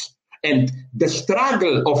conservatives. And the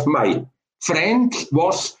struggle of my friends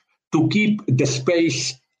was to keep the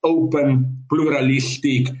space open,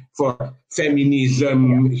 pluralistic, for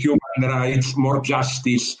feminism, human rights, more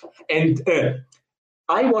justice. And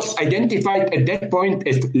I was identified at that point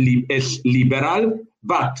as liberal,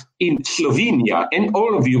 but in Slovenia and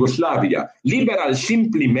all of Yugoslavia, liberal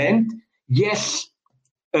simply meant, yes,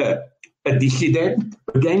 a dissident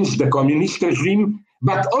against the communist regime,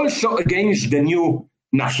 but also against the new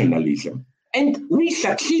nationalism. And we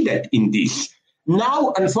succeeded in this.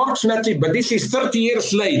 Now, unfortunately, but this is 30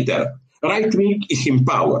 years later, right wing is in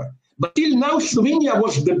power. But till now, Slovenia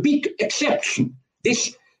was the big exception.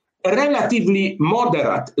 This relatively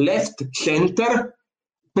moderate left-center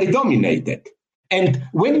predominated. And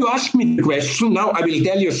when you ask me the question, now I will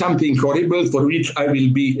tell you something horrible for which I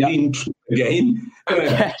will be lynched again.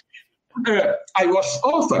 I was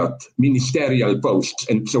offered ministerial posts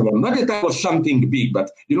and so on. Not that I was something big,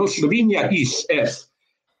 but Slovenia is, as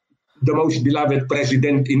the most beloved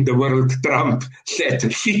president in the world, Trump, said,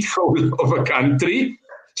 shithole of a country.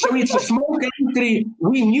 So it's a small country.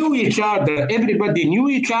 We knew each other. Everybody knew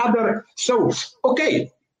each other. So,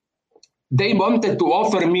 okay, they wanted to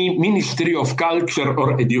offer me Ministry of Culture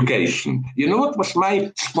or Education. You know what was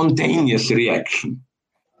my spontaneous reaction?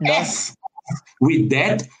 Yes. With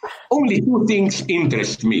that, only two things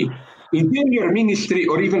interest me. Interior Ministry,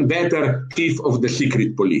 or even better, Chief of the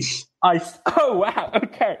Secret Police. Oh, wow,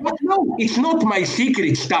 okay. But no, it's not my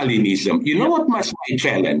secret Stalinism. You know what was my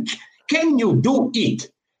challenge? Can you do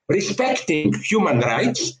it respecting human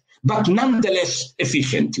rights, but nonetheless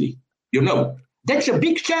efficiently? That's a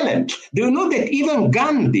big challenge. Do you know that even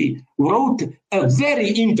Gandhi wrote a very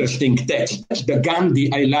interesting text? That's the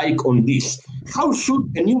Gandhi I like on this. How should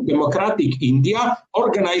a new democratic India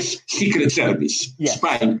organize secret service? Yes.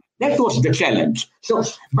 Spying. That was the challenge. So,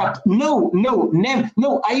 but no,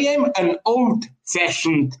 I am an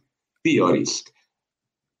old-fashioned theorist.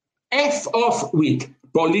 F off with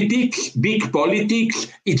politics, big politics.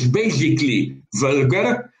 It's basically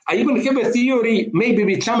vulgar. I even have a theory, maybe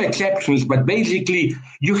with some exceptions, but basically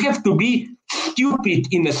you have to be stupid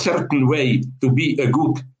in a certain way to be a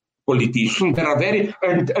good politician. There are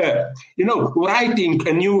writing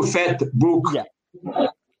a new fat book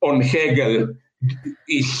on Hegel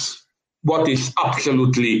is what is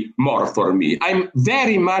absolutely more for me. I'm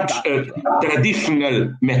very much a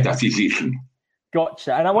traditional metaphysician.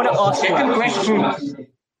 Gotcha. And I want to ask second question.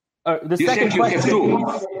 The second question.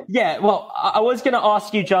 Yeah, well, I was going to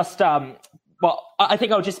ask you just, I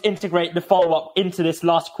think I'll just integrate the follow-up into this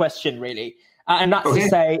last question, really. And that's to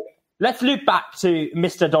say, let's loop back to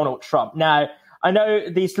Mr. Donald Trump. Now, I know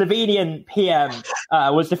the Slovenian PM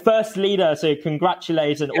was the first leader to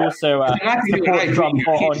congratulate and also support Trump.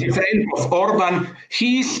 He's a friend of Orban.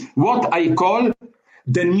 He's what I call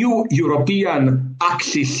the new European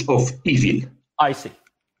axis of evil. I see.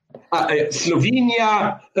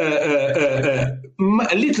 Slovenia,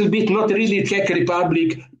 a little bit, not really Czech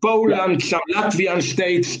Republic, Poland, some Latvian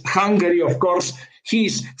states, Hungary, of course.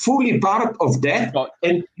 He's fully part of that.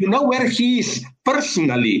 And you know where he is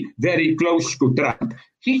personally very close to Trump?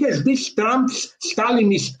 He has these Trump's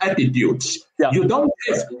Stalinist attitudes. Yeah. You don't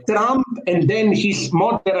have Trump and then his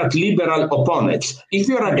moderate liberal opponents. If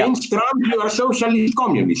you're against Trump, you are socialist,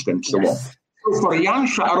 communist, and so on. So for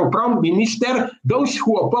Janša, our prime minister, those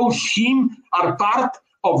who oppose him are part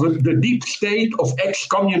of the deep state of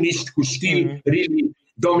ex-communists who still really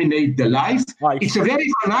dominate the life. Right. It's a very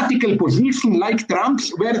fanatical position like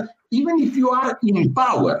Trump's, where even if you are in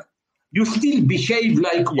power, you still behave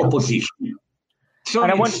like opposition. So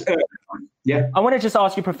and I want to just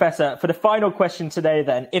ask you, Professor, for the final question today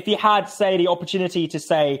then, if you had, say, the opportunity to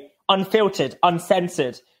say unfiltered,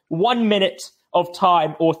 uncensored, 1 minute of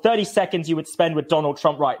time or 30 seconds you would spend with Donald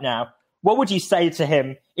Trump right now, what would you say to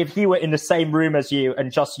him if he were in the same room as you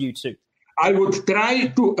and just you two? I would try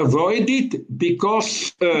to avoid it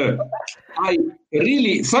because I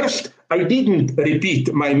didn't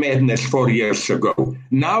repeat my madness 4 years ago.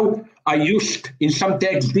 Now I used in some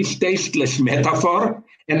text this tasteless metaphor,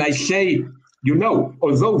 and I say,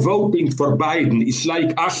 although voting for Biden is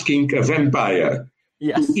like asking a vampire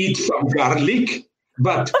to eat some garlic,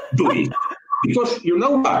 but do it. Because you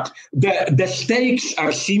know what? The stakes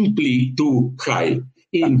are simply too high.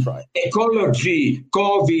 in ecology,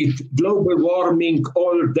 COVID, global warming,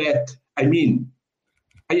 all that. I mean,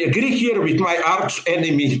 I agree here with my arch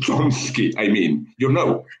enemy Chomsky. I mean,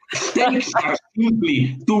 stakes are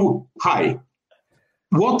simply too high.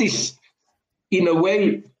 What is, in a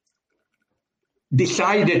way,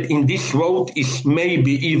 decided in this vote is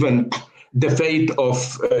maybe even the fate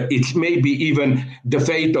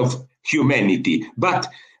of humanity. But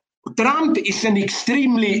Trump is an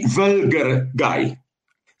extremely vulgar guy.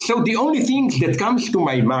 So the only thing that comes to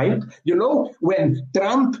my mind, when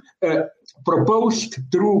Trump proposed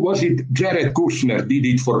through, was it Jared Kushner did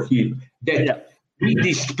it for him, that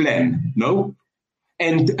Buddhist plan, no?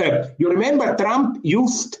 And you remember Trump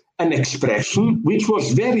used an expression which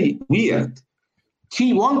was very weird.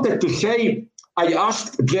 He wanted to say, I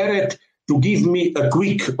asked Jared to give me a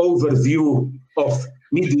quick overview of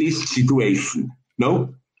Middle East situation,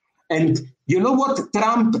 no? And you know what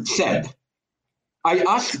Trump said? I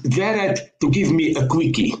asked Jared to give me a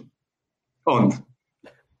quickie on,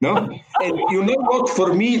 no? And you know what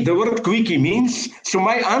for me the word quickie means? So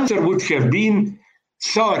my answer would have been,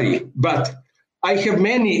 sorry, but I have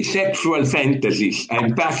many sexual fantasies.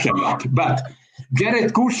 I'm passionate, but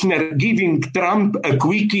Jared Kushner giving Trump a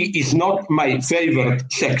quickie is not my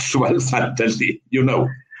favorite sexual fantasy,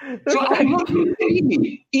 So I'm not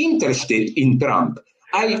really interested in Trump.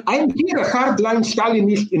 I'm here a hardline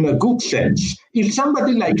Stalinist in a good sense. If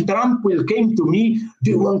somebody like Trump will came to me,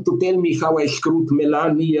 do you want to tell me how I screwed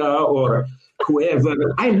Melania or whoever?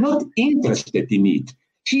 I'm not interested in it.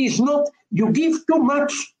 He is not, you give too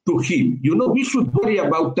much to him. We should worry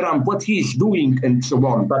about Trump, what he is doing and so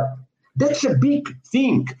on. But that's a big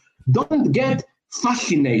thing. Don't get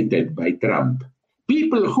fascinated by Trump.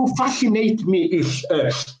 People who fascinate me is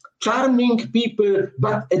charming people,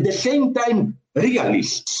 but at the same time,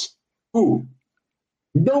 realists who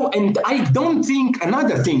no, and I don't think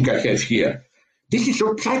another thing I have here. This is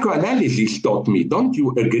what psychoanalysis taught me. Don't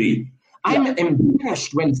you agree? I'm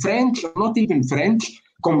embarrassed when friends, not even friends,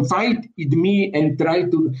 confide in me and try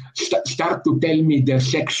to start to tell me their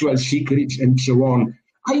sexual secrets and so on.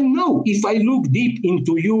 I know if I look deep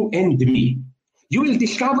into you and me, you will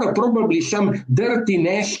discover probably some dirty,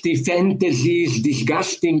 nasty fantasies,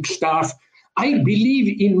 disgusting stuff. I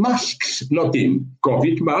believe in masks, not in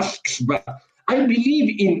COVID masks, but I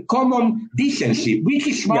believe in common decency, which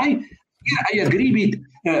is why I agree with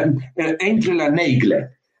Angela Nagle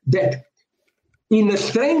that in a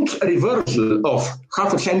strange reversal of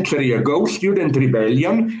half a century ago, student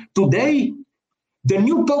rebellion, today the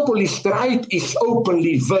new populist right is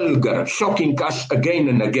openly vulgar, shocking us again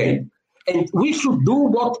and again. And we should do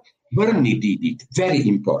what Bernie did it, very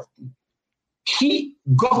important. He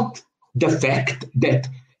got the fact that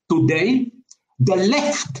today the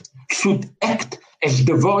left should act as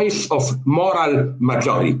the voice of moral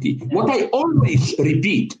majority. What I always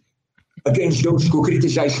repeat against those who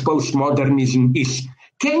criticize postmodernism is,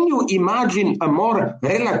 can you imagine a more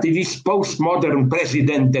relativist postmodern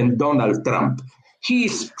president than Donald Trump? He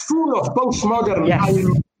is full of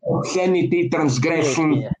postmodern obscenity,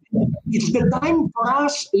 transgression. It's the time for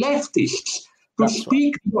us leftists to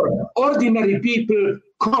speak for ordinary people,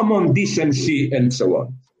 common decency, and so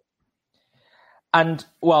on. And,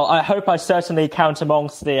 well, I hope I certainly count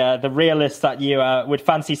amongst the realists that you would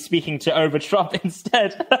fancy speaking to over Trump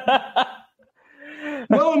instead.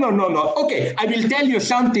 No. Okay, I will tell you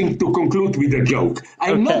something to conclude with a joke.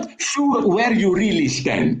 I'm not sure where you really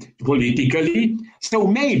stand politically. So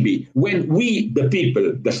maybe when we, the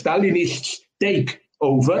people, the Stalinists, take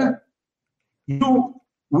over, you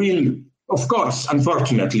will, of course,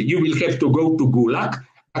 unfortunately, you will have to go to Gulag.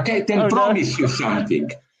 Okay, I can promise you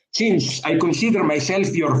something. Since I consider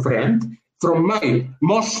myself your friend, from my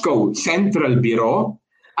Moscow Central Bureau,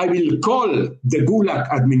 I will call the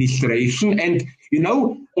Gulag administration and,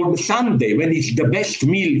 on Sunday, when it's the best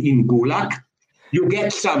meal in Gulag, you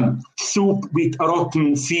get some soup with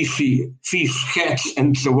rotten fish heads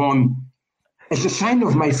and so on. As a sign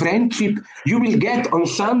of my friendship, you will get on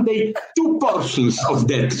Sunday 2 portions of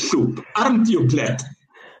that soup. Aren't you glad?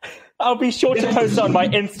 I'll be sure to post on my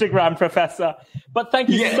Instagram, Professor. But thank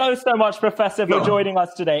you so much, Professor, for joining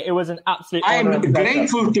us today. It was an absolute honor. I'm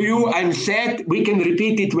grateful to you. I'm sad. We can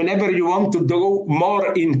repeat it whenever you want to go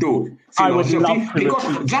more into philosophy. I would love to.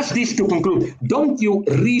 Because just this to conclude, don't you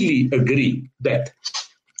really agree that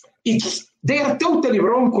they are totally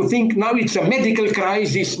wrong who think now it's a medical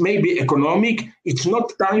crisis, maybe economic. It's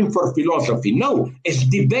not time for philosophy. No, as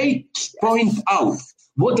debates point out,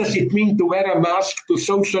 what does it mean to wear a mask, to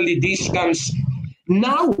socially distance?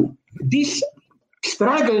 Now, this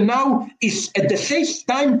struggle now is at the same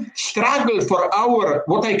time struggle for our,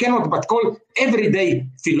 what I cannot but call everyday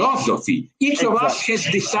philosophy. Each of us has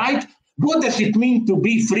decided what does it mean to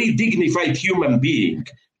be free, dignified human being,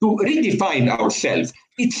 to redefine ourselves.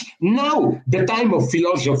 It's now the time of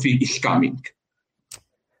philosophy is coming.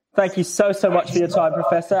 Thank you so much for your time,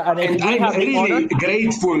 Professor. And I'm really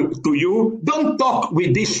grateful to you. Don't talk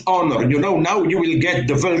with dishonor. Now you will get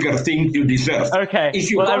the vulgar thing you deserve. Okay.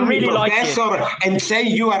 If you call me professor and say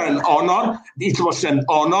you are an honor, it was an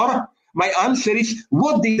honor. My answer is,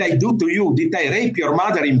 what did I do to you? Did I rape your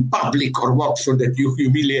mother in public or what, so that you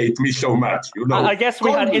humiliate me so much? I guess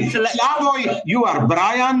we had Slavoj, you are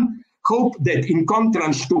Brian. Hope that in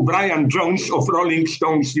contrast to Brian Jones of Rolling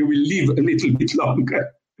Stones, you will live a little bit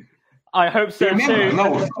longer. I hope so too.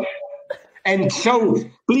 No. And so,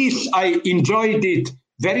 please, I enjoyed it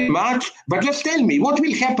very much. But just tell me, what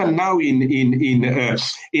will happen now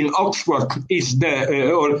in Oxford? Is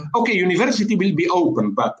university will be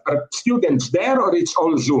open, but are students there or it's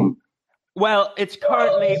all Zoom? Well, it's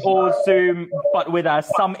currently all Zoom, but with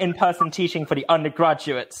some in-person teaching for the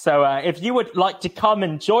undergraduates. So if you would like to come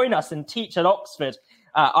and join us and teach at Oxford,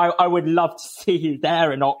 I would love to see you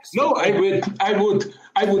there in Oxford. No,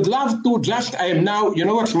 I would love to. Just I am now. You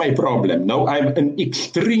know what's my problem? No, I'm an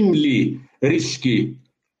extremely risky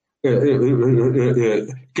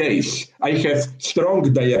case. I have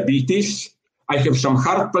strong diabetes. I have some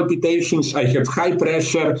heart palpitations. I have high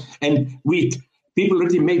pressure, and people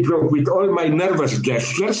already made joke with all my nervous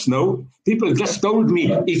gestures. No, people just told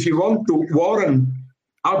me if you want to warn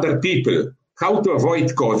other people how to avoid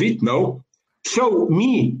COVID. No. So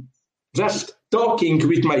me just talking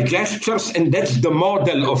with my gestures, and that's the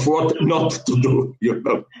model of what not to do,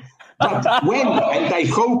 But and I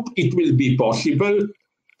hope it will be possible,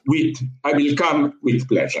 I will come with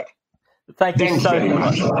pleasure. Thank you so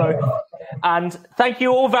much. And thank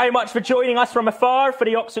you all very much for joining us from afar for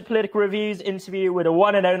the Oxford Political Review's interview with the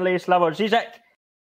one and only Slavoj Žižek.